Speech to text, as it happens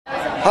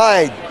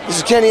Hi, this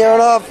is Kenny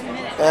Aronoff,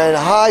 and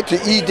hi to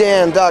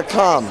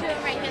edan.com.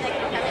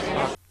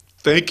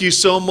 Thank you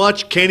so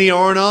much, Kenny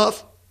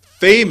Aronoff.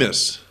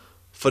 Famous,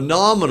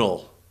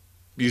 phenomenal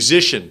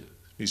musician,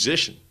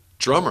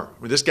 drummer.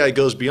 I mean, this guy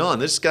goes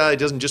beyond. This guy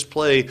doesn't just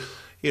play,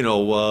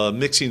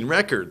 mixing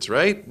records,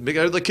 right?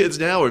 The kids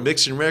now are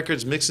mixing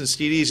records, mixing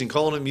CDs, and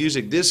calling it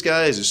music. This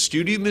guy is a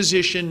studio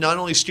musician, not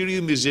only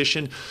studio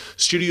musician,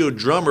 studio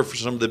drummer for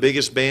some of the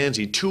biggest bands.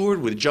 He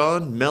toured with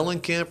John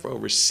Mellencamp for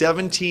over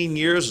 17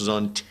 years, was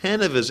on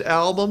 10 of his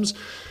albums.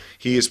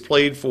 He has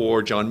played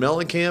for John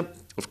Mellencamp,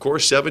 of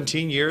course,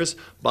 17 years.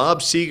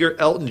 Bob Seger,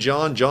 Elton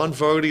John, John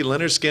Fogerty,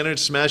 Leonard Skinner,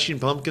 Smashing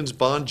Pumpkins,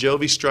 Bon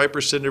Jovi,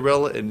 Stryper,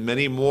 Cinderella, and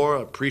many more.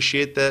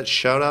 Appreciate that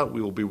shout out.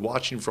 We will be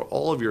watching for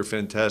all of your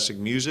fantastic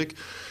music.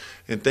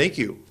 And thank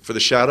you for the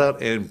shout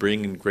out and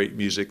bringing great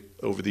music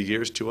over the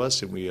years to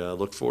us. And we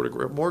look forward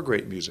to more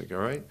great music, all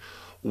right?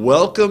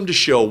 Welcome to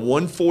show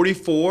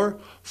 144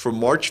 for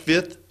March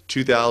 5th,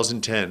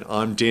 2010.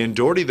 I'm Dan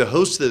Doherty, the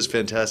host of this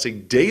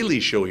fantastic daily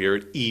show here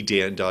at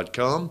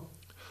edan.com.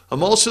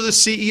 I'm also the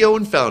CEO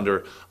and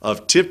founder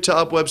of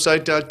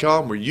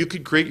tiptopwebsite.com, where you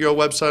could create your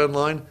website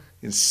online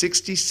in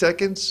 60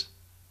 seconds.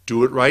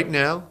 Do it right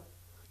now.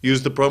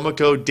 Use the promo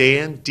code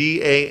DAN,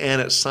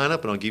 D-A-N, at sign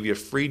up, and I'll give you a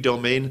free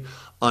domain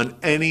on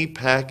any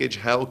package.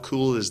 How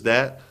cool is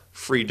that?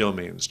 Free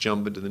domains.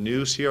 Jump into the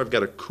news here. I've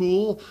got a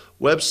cool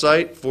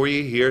website for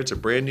you here. It's a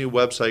brand new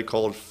website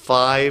called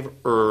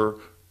Fiverr.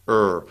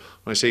 When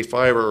I say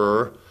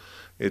Fiverr,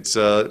 it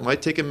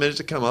might take a minute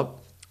to come up.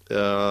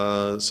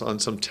 It's on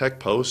some tech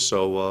posts,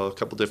 so a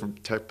couple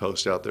different tech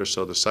posts out there.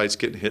 So the site's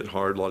getting hit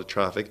hard, a lot of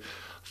traffic.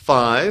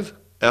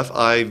 Fiverr.com,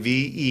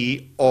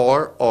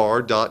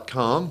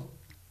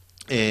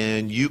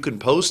 and you can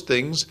post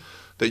things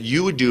that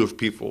you would do for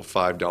people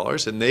for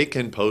 $5, and they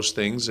can post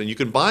things, and you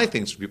can buy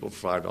things for people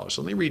for $5.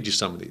 So let me read you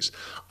some of these.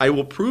 I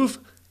will proof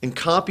and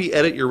copy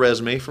edit your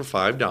resume for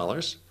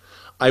 $5.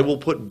 I will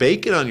put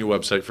bacon on your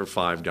website for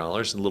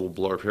 $5. A little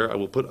blurb here. I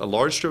will put a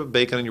large strip of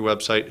bacon on your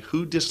website.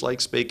 Who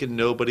dislikes bacon?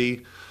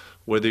 Nobody.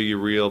 Whether you're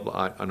real,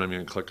 I'm not even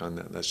going to click on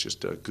that. That's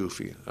just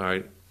goofy. All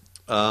right.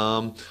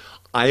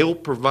 I will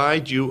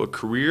provide you a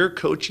career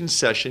coaching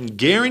session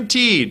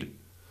guaranteed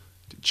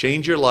to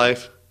change your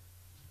life.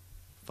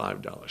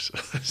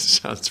 $5.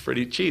 Sounds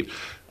pretty cheap.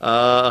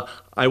 I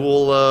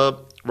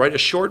will write a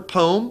short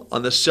poem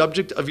on the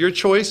subject of your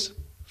choice.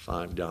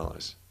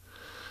 $5.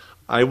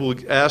 I will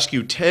ask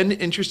you 10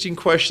 interesting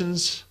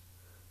questions,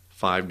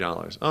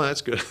 $5. Oh,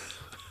 that's good.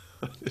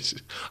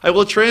 I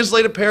will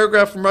translate a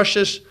paragraph from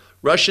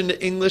Russian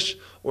to English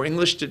or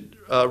English to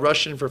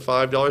Russian for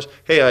 $5.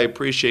 Hey, I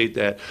appreciate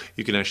that.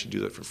 You can actually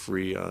do that for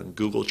free on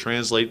Google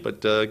Translate,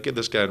 but give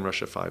this guy in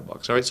Russia $5.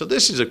 All right, so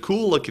this is a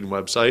cool looking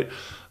website.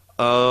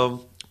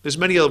 There's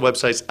many other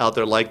websites out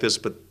there like this,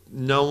 but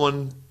no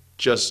one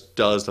just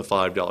does the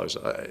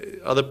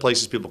 $5. Other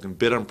places people can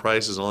bid on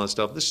prices and all that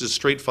stuff. This is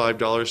straight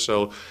 $5,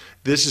 so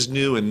this is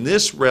new in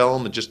this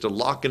realm, and just to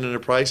lock in a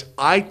price.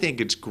 I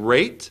think it's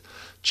great.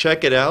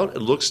 Check it out.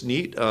 It looks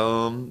neat.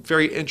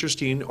 Very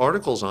interesting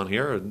articles on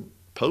here and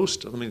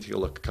post. Let me take a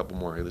look. A couple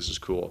more here. This is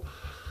cool.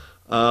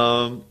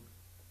 I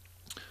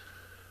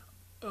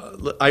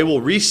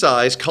will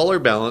resize, color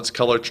balance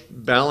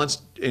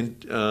in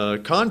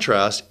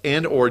contrast,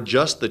 and or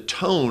adjust the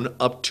tone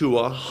up to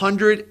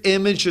 100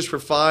 images for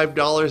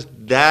 $5.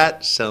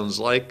 That sounds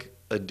like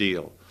a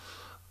deal.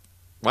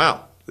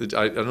 Wow.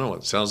 I don't know.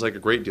 It sounds like a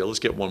great deal. Let's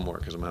get one more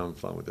because I'm having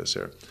fun with this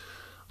here.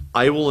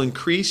 I will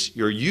increase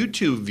your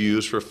YouTube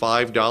views for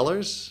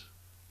 $5.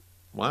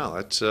 Wow,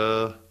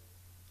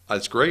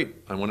 that's great.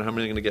 I wonder how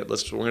many I'm going to get. We're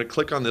going to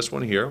click on this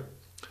one here.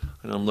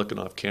 And I'm looking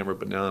off camera,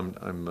 but now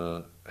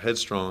I'm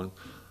headstrong.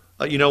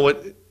 You know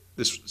what?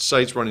 This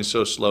site's running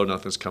so slow,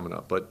 nothing's coming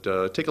up. But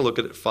take a look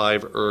at it,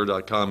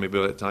 Fiverr.com.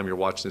 Maybe by the time you're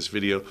watching this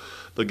video,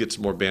 they'll get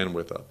some more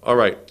bandwidth up. All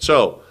right,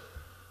 so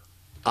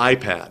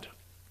iPad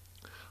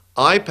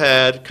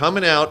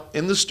coming out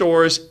in the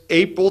stores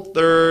April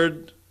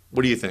 3rd.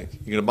 What do you think?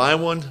 You going to buy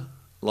one?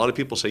 A lot of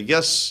people say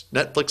yes.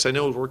 Netflix, I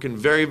know, is working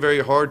very,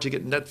 very hard to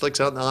get Netflix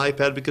out on the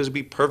iPad because it'd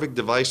be a perfect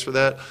device for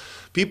that.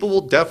 People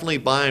will definitely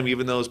buy them,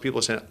 even though people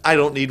are saying, I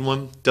don't need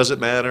one. Doesn't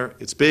matter.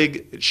 It's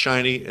big, it's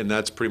shiny, and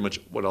that's pretty much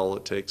what all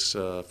it takes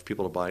for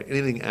people to buy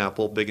anything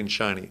Apple, big and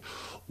shiny.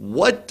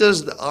 What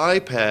does the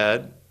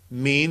iPad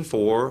mean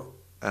for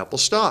Apple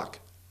stock?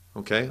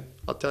 Okay,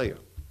 I'll tell you.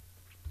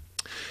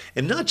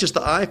 And not just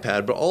the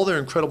iPad, but all their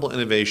incredible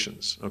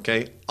innovations,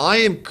 okay? I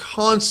am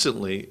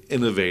constantly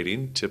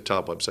innovating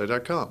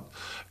tiptopwebsite.com,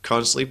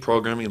 constantly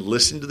programming,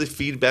 listening to the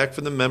feedback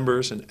from the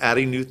members and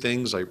adding new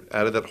things. I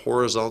added that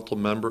horizontal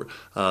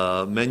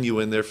menu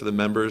in there for the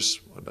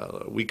members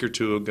about a week or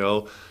two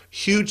ago.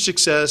 Huge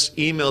success,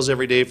 emails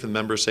every day from the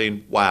members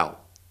saying, wow,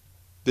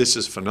 this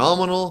is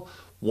phenomenal.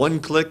 One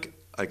click,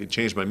 I can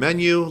change my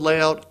menu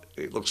layout.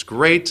 It looks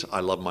great. I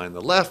love mine on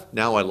the left.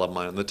 Now I love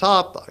mine on the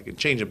top. I can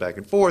change it back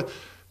and forth.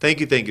 Thank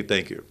you, thank you,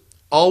 thank you.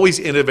 Always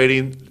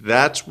innovating.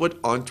 That's what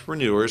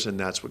entrepreneurs and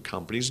that's what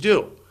companies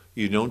do.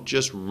 You don't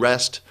just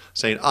rest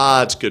saying,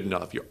 it's good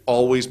enough. You're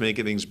always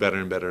making things better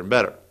and better and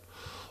better.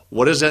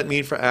 What does that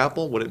mean for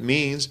Apple? What it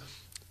means,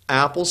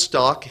 Apple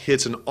stock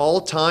hits an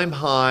all-time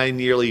high,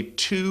 nearly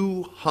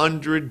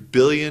 $200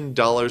 billion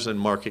in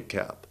market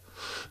cap.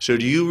 So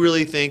do you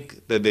really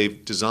think that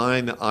they've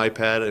designed the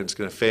iPad and it's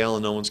going to fail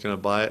and no one's going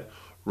to buy it?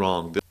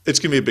 Wrong. It's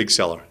going to be a big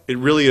seller. It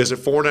really is. At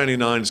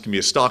 $4.99, it's going to be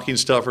a stocking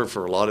stuffer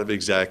for a lot of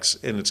execs,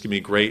 and it's going to be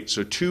great.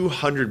 So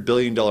 $200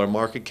 billion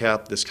market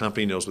cap. This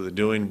company knows what they're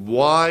doing.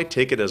 Why?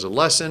 Take it as a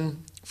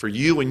lesson for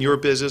you and your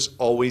business,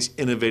 always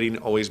innovating,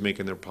 always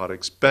making their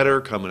products better,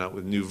 coming out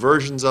with new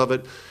versions of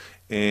it,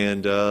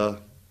 and they're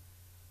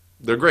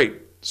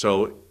great.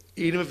 So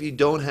even if you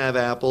don't have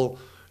Apple,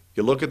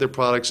 you look at their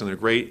products and they're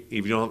great.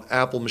 If you don't have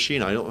Apple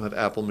machine, I don't have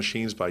Apple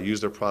machines, but I use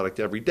their product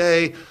every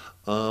day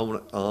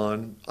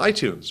on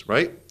iTunes,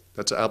 right?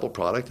 That's an Apple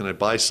product, and I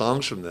buy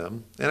songs from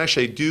them. And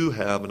actually, I do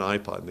have an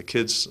iPod. And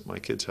my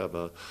kids have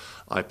an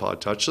iPod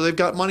Touch, so they've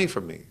got money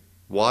from me.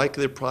 Why?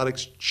 Because their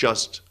products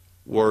just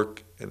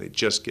work, and they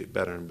just get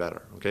better and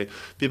better. Okay,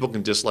 people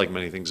can dislike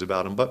many things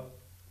about them, but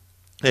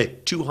hey,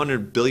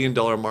 $200 billion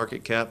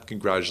market cap.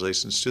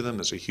 Congratulations to them.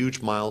 That's a huge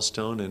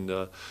milestone,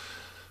 and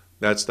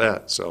that's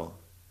that. So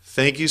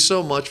thank you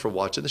so much for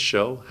watching the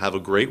show. Have a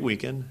great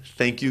weekend.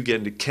 Thank you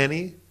again to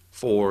Kenny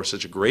for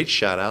such a great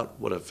shout out.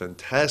 What a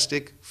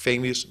fantastic,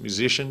 famous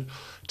musician.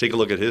 Take a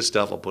look at his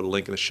stuff. I'll put a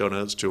link in the show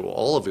notes to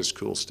all of his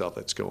cool stuff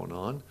that's going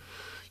on.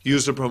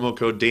 Use the promo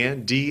code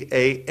Dan,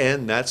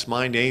 D-A-N, that's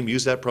my name.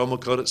 Use that promo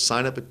code at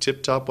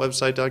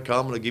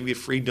signup@tiptopwebsite.com. It'll give you a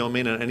free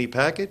domain on any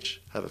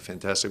package. Have a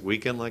fantastic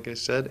weekend, like I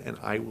said, and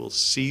I will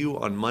see you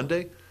on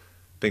Monday.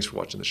 Thanks for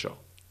watching the show.